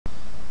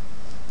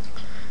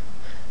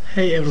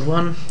Hey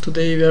everyone,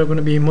 today we are going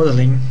to be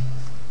modeling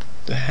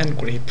the hand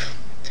grip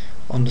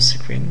on the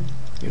screen.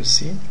 You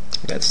see,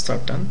 let's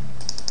start then.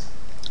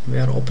 We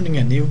are opening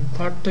a new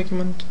part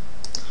document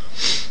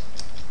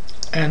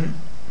and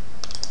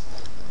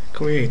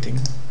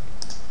creating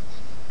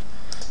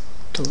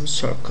two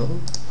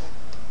circles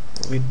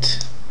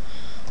with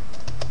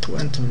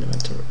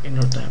 20mm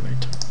inner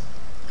diameter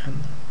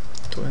and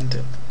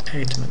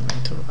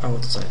 28mm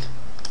outside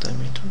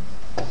diameter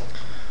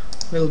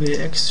will be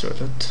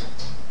extruded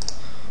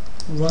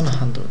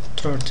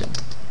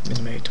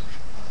 130mm.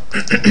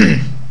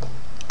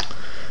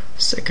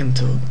 Second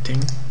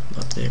thing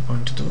what we are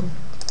going to do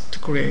to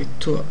create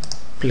two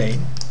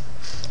plane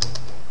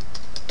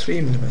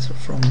 3mm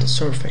from the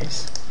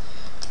surface.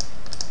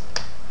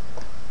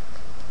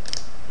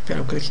 We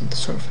are clicking the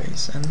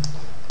surface and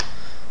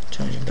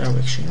changing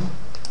direction.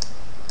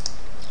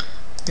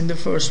 In the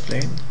first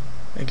plane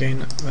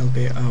again will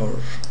be our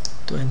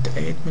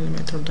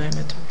 28mm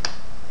diameter,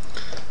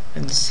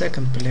 and the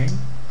second plane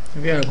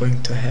we are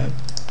going to have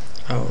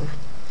our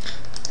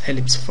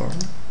ellipse form.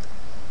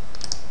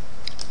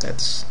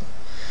 Let's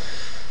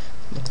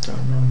look to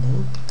our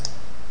normal.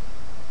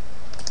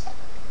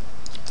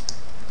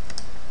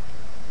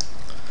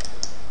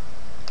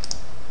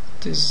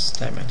 This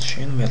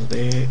dimension will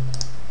be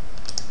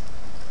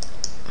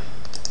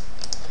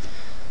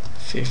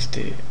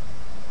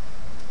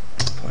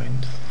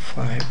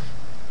 50.5.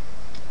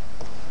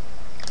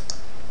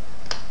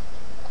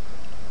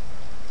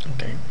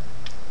 Okay.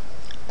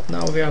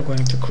 Now we are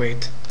going to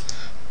create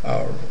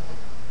our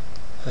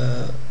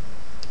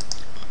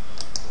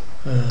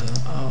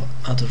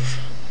other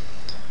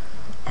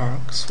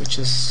arcs, which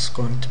is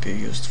going to be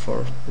used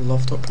for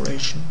loft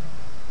operation.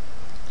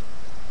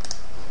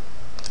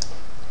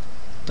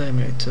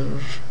 Diameter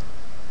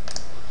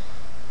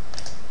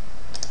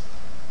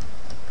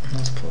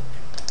not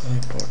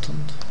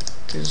important.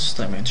 This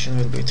dimension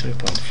will be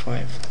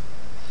 3.5.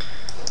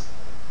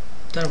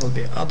 There will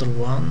be other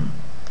one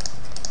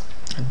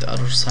at the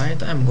other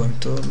side. I'm going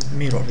to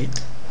mirror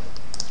it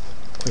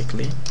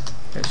quickly,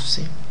 as you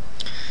see.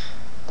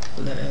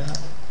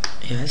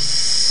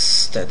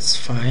 Yes, that's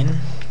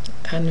fine.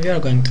 And we are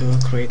going to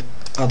create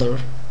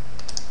other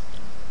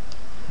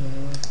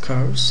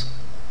curves.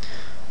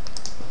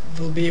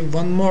 Will be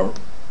one more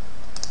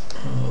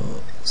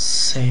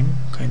same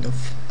kind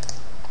of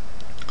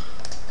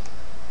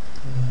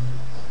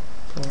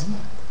form.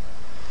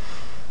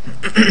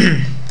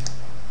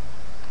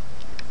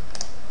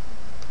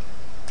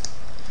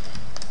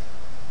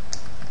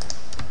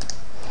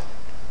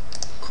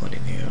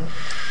 Collinear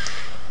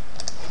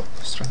for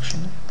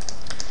construction,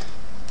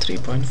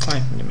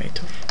 3.5mm.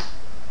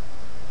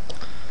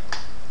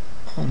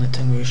 Only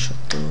thing we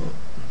should do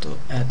to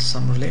add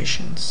some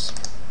relations.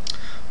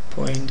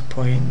 Point,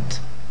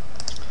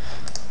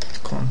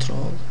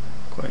 control,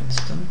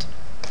 coincident,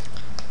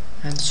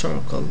 and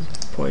circle,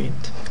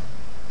 point,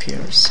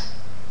 pierce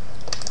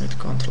with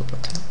control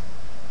button.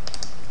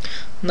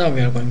 Now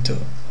we are going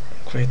to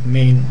create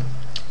main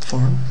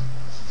form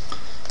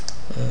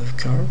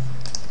curve.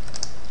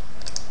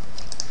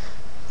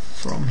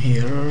 From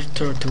here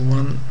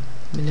 31mm,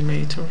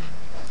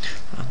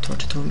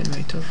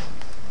 32mm.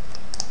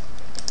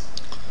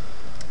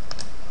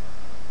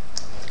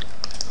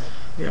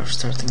 We are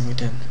starting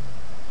with an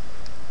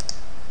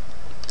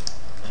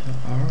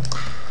arc.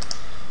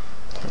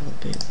 There will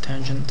be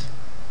tangent.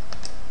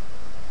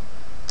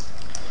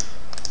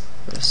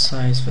 The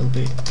size will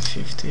be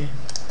 50.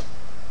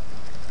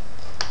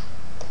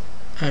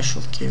 I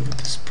should give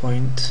this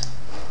point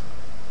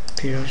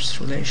pierce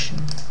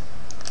relation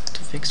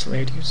to fix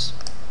radius.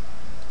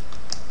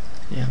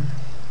 Yeah.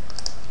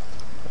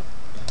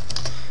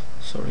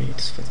 Sorry,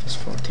 it was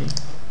 40.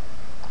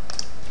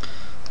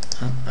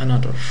 And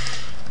another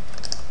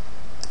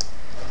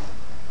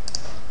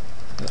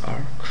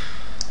arc,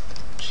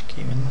 which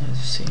given as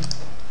you see,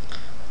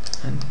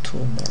 and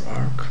two more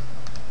arc.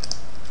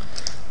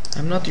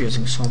 I'm not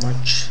using so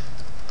much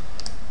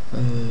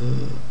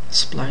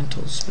spline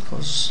tools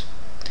because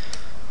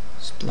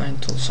spline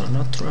tools are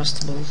not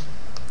trustable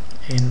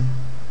in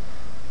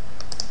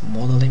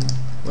modeling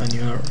when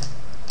you are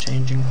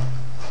changing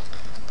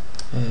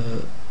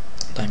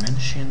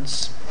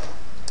dimensions,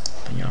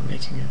 when you are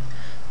making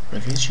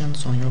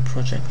revisions on your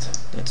project.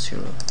 That's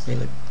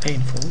really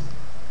painful.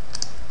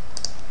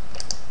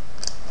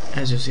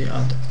 As you see,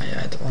 I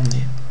add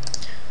only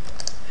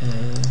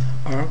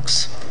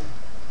arcs.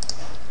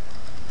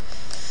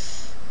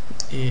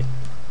 Yeah,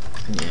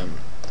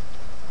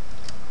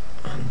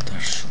 and there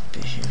should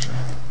be here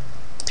a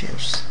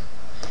pierce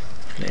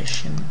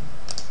relation.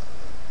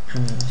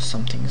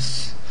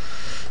 Something's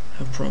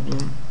a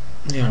problem.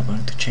 We are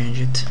going to change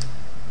it.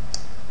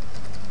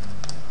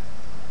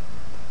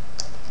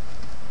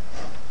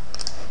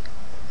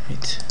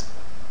 With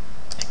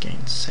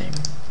again same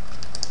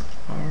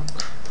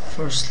arc.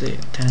 Firstly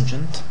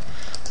tangent,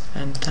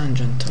 and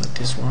tangent to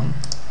this one.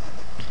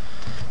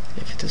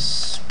 If it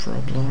is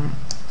problem,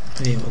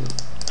 we will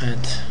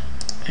add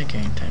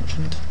again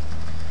tangent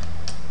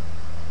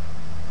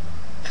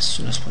as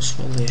soon as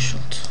possible. They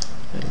should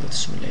a little bit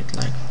simulate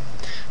like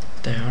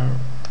they are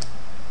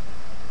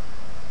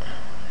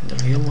the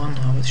real one,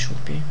 how it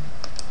should be.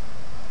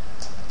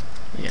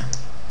 Yeah,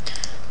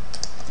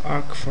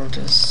 arc for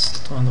this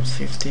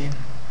 250,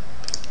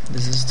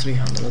 this is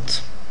 300,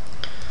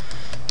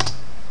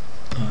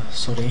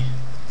 sorry,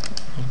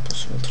 not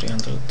possible,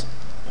 300,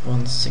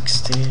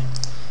 160,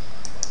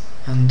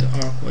 and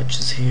the arc wedge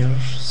is here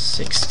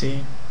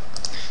 60.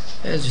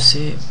 As you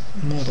see,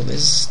 model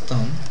is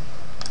done.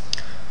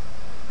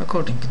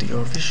 According to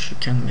your wish, you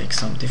can make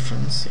some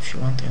difference if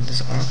you want in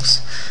these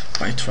arcs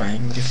by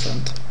trying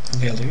different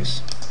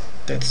values.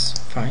 That's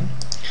fine.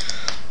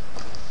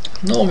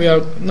 Now we are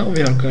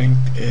going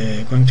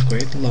to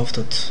create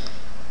lofted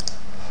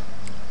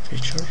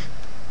feature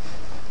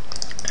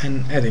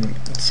and adding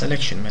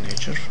selection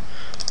manager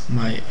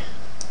my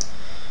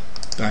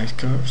guide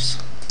curves.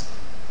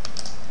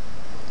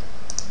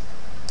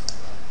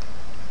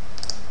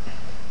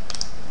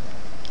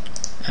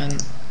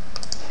 And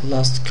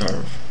last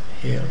curve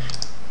here.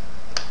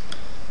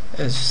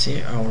 As you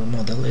see, our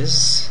model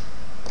is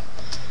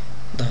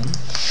done.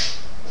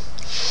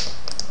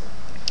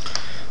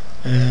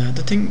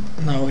 The thing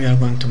now we are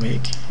going to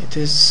make, it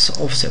is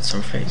offset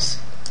surface,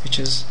 which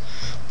is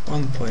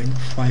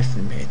 1.5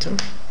 millimeter.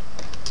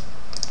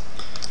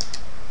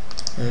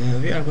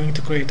 We are going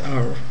to create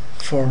our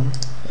form,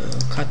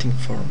 cutting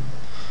form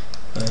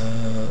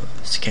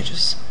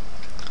sketches.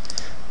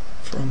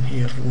 From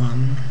here,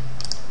 one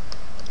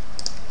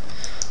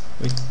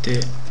with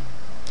the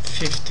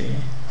 50,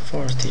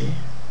 40,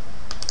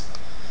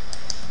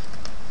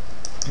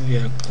 we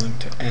are going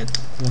to add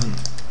one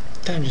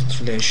tangent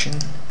relation,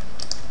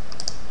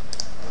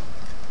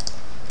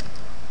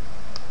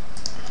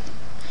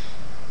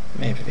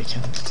 maybe we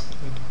can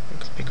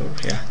make it bigger,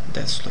 yeah,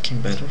 that's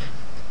looking better.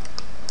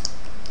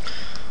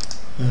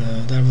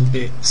 There will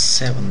be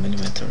 7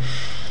 millimeter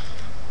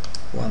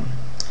one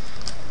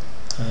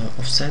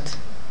offset,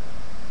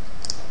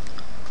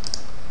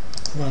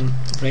 one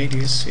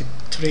radius with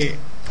 3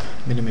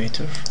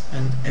 millimeter,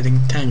 and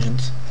adding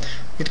tangent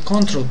with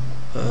control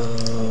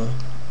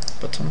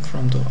button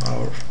from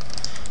our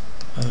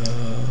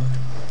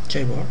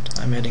keyboard.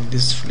 I'm adding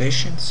these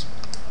relations.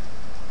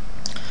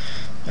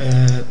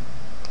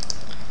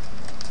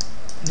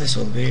 This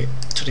will be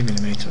 3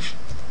 millimeter.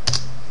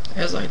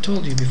 As I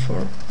told you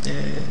before,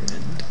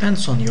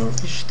 depends on your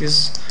wish.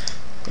 These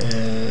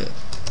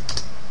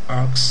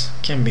arcs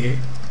can be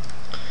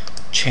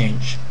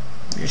changed.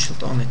 You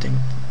should only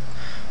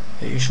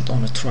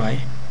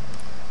try.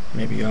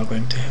 Maybe you are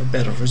going to have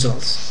better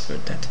results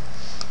with that.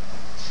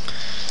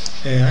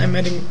 I'm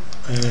adding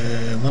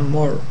one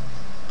more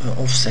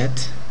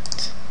offset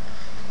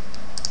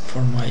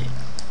for my,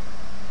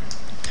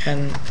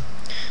 and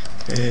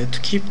to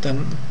keep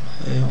them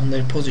on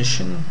their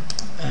position,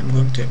 I'm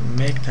going to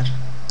make that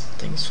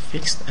things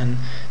fixed and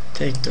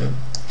take the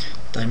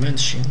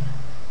dimension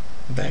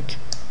back.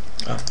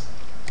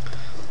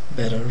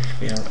 Better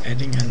we are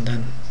adding and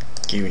then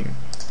giving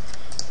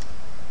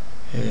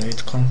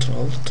it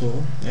control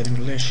to adding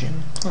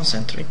relation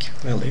concentric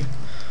value.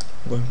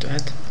 I'm going to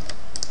add.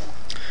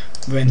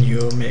 When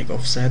you make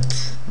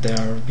offset, they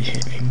are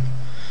behaving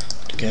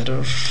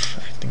together,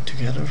 acting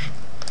together,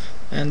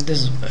 and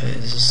this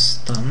is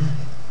done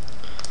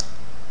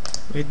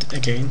with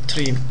again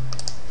 3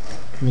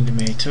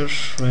 millimeter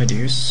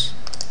radius.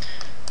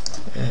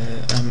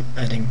 I'm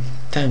adding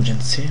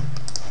tangency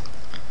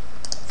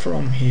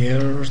from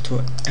here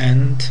to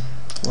end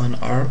one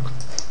arc.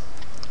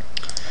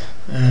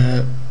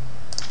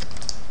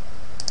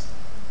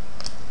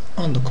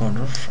 On the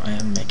corner I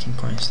am making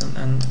constant,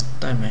 and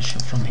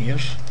dimension from here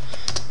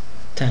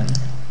 10,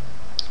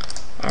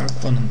 arc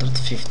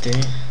 150.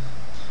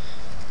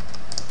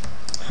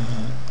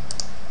 I'm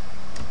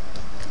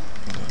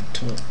going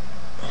to,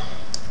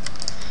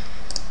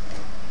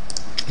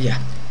 yeah,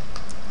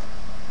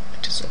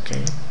 it is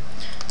okay.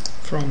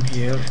 From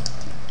here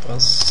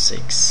was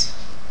 6.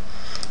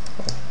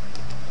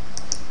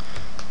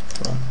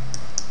 From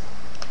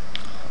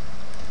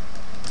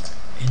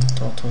in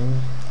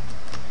total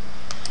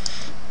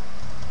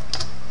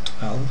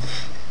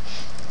 12.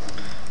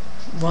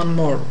 One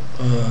more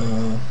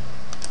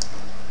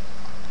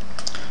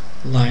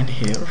line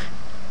here.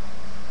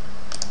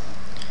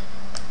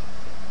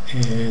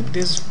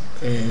 This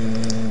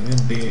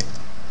will be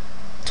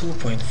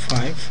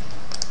 2.5,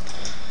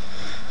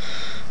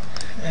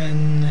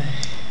 and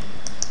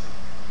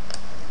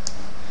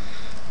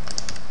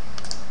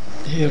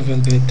here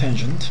will be a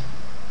tangent,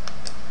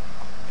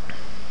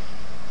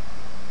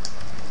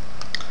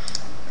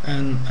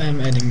 and I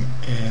am adding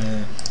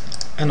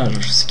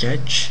another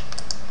sketch,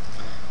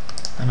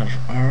 another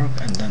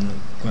arc, and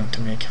then going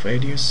to make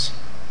radius.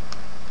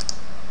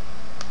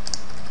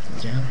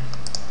 Yeah,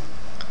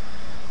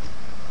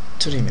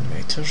 3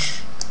 millimeter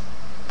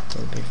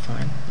will be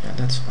fine. Yeah,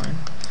 that's fine.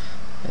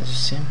 As you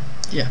see,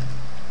 yeah,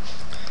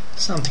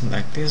 something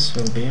like this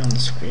will be on the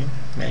screen.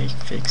 Make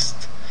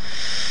fixed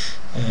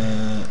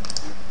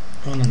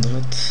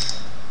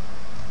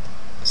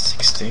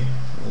 160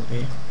 will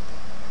be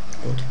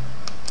Good.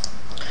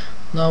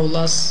 Now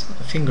last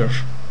finger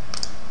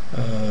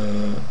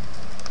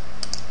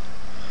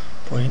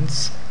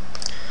points.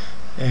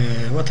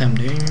 What I'm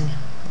doing,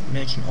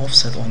 making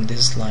offset on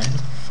this line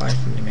 5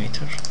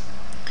 mm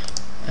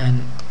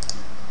and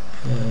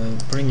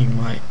bringing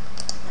my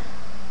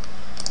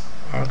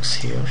arcs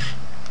here.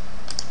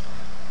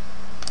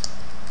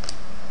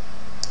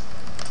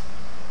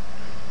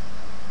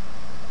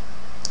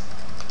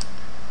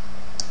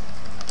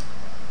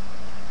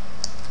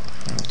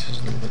 It is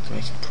a little bit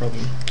making a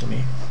problem to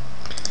me.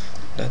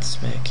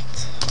 Let's make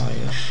it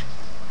higher.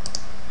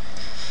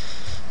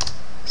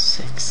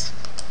 6.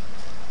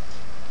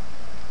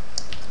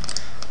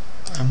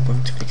 I'm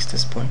going to fix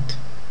this point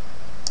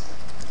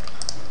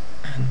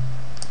and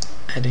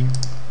adding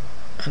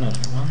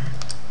another one.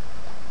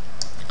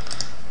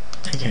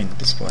 Again,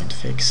 this point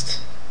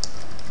fixed.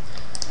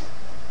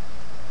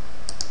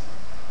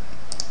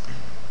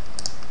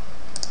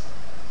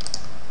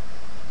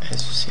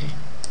 As you see,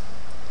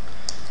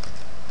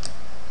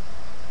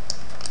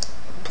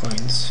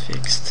 points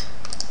fixed.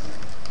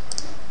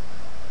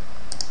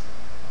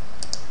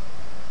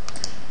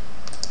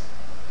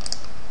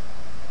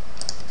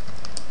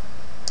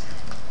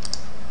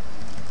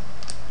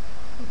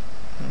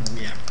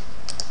 Yeah,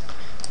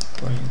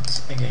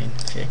 points again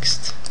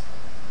fixed.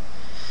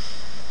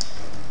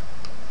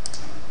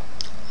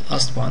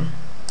 Last one.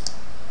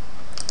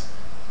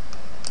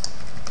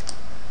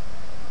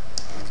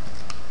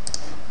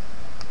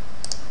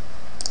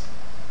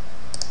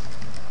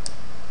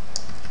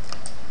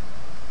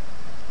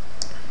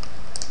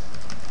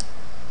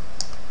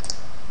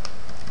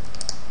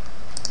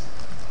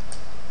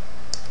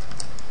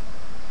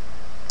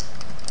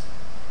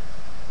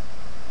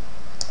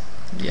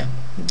 Yeah,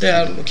 they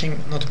are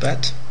looking not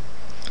bad.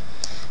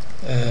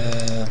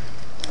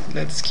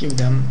 Let's give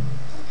them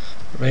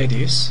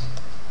radius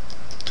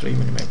 3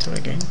 mm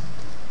again.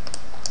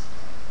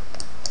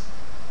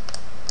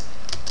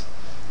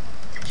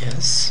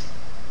 Yes.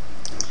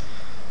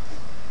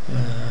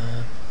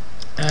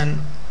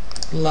 And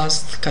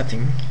last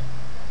cutting.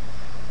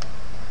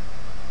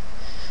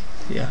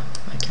 Yeah,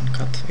 I can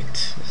cut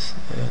with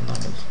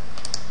normal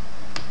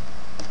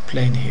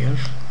plane here.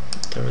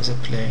 There is a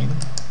plane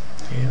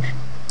here.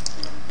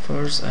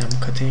 First I'm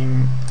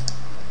cutting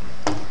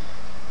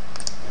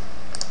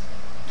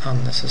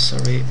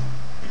unnecessary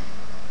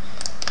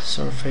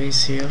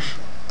surface here,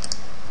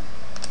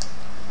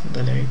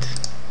 delete,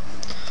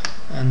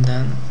 and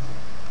then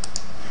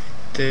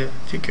the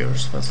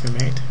figures what we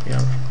made, we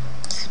are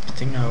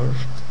splitting our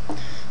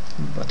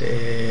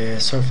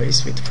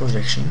surface with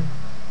projection,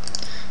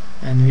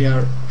 and we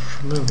are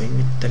removing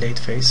with delete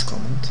face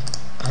command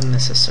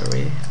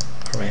unnecessary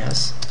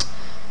areas.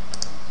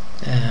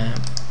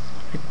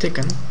 With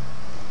thicken,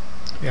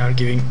 we are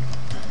giving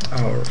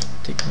our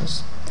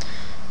thickness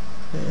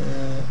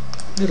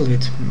little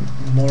bit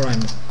more.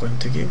 I'm going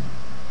to give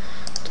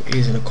to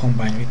easily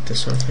combine with the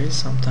surface.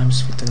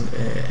 Sometimes with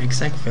an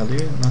exact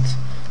value not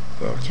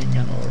working,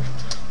 and or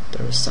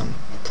there is some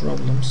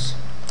problems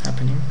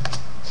happening.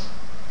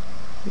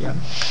 Yeah,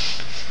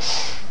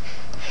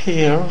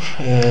 here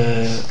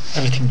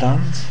everything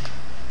done,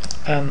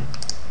 and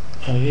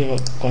we are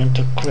going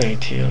to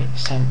create here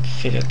some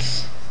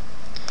fillets,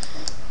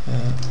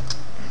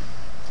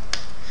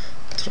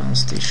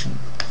 transition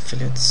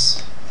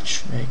fillets,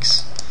 which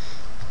makes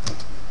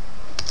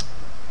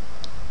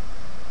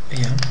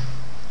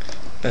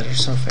better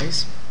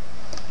surface.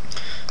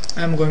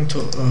 I'm going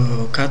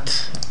to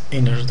cut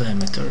inner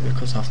diameter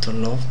because after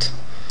loft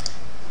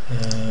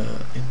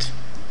it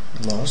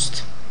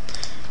lost.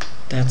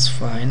 That's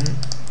fine.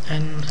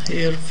 And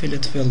here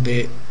fillet will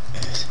be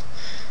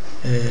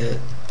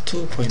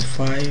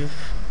 2.5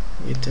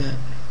 with a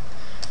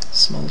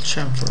small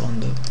chamfer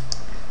on the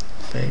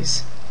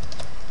face.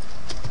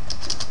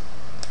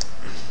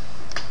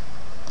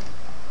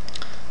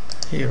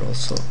 Here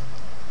also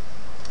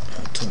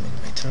 2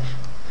 mm.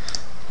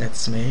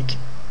 Let's make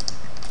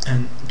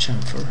an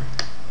chamfer.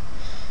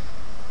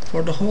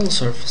 For the whole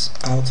surface,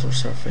 outer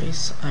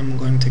surface, I'm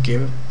going to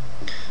give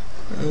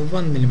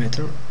 1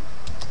 mm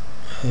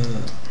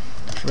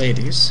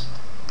radius.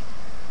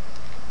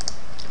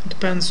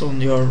 Depends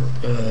on your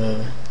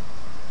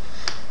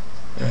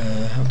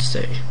how to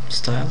say,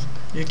 style.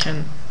 You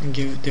can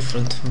give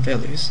different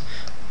values,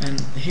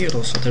 and here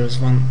also there is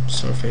one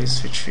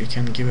surface which we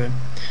can give a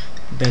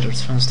better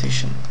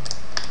transition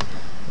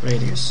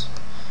radius.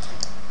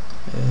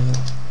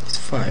 It's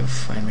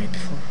 5 I made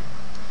before.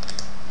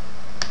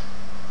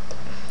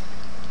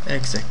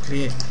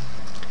 Exactly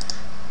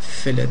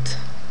fillet.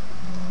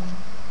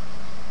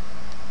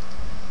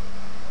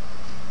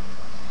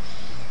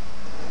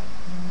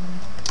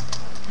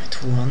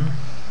 At 1.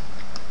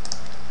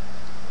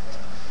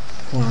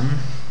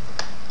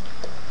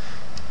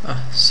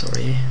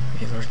 Sorry,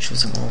 we were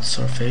choosing all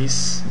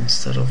surface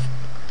instead of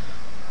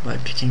by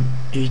picking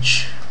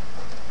each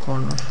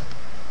corner.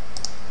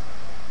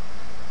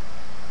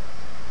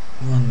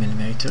 1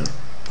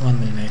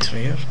 mm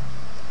here.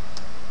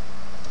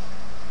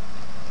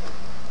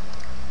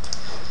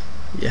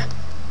 Yeah,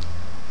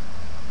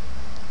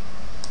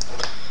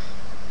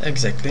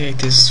 exactly,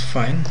 it is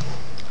fine.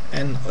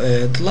 And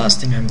the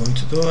last thing I'm going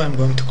to do, I'm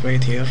going to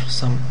create here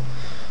some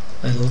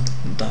little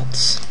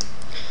dots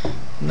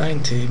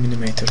 90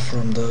 millimeter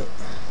from the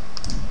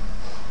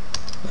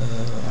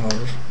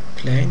our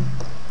plane.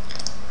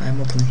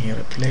 I'm opening here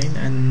a plane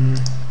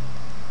and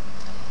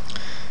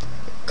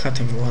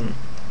cutting one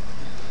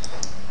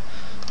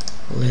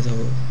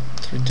little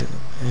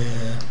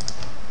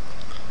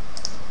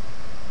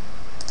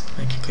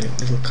making a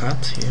little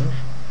cut here.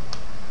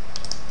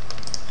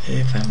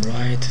 If I'm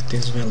right,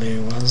 this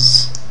value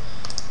was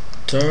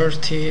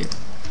 30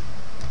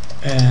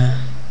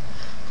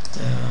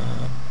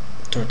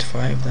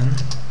 35 then,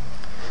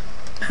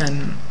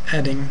 and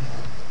adding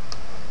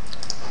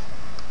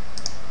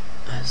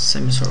a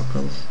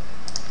semicircle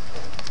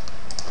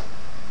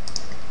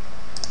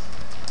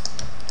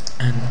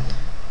and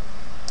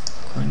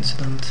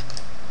coincident,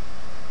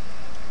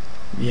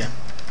 yeah,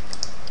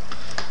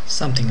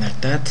 something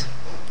like that,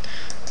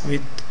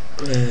 with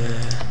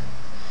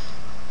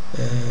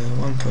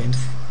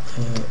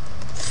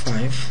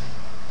 1.5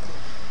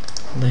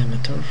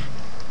 diameter.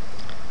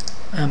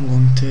 I'm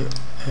going to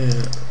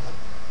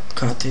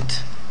cut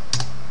it,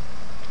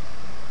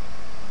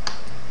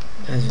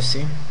 as you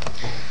see.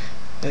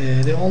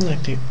 The only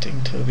thing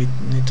we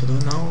need to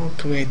do now,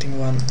 creating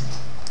one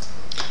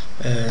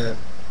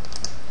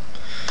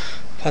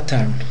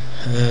pattern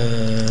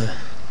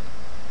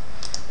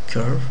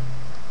curve.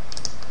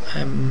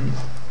 I'm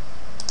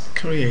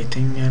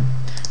creating a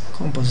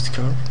composite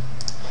curve,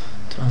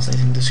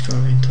 translating this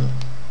curve into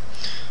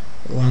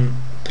one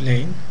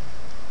plane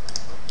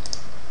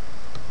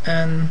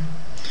and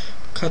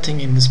cutting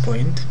in this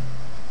point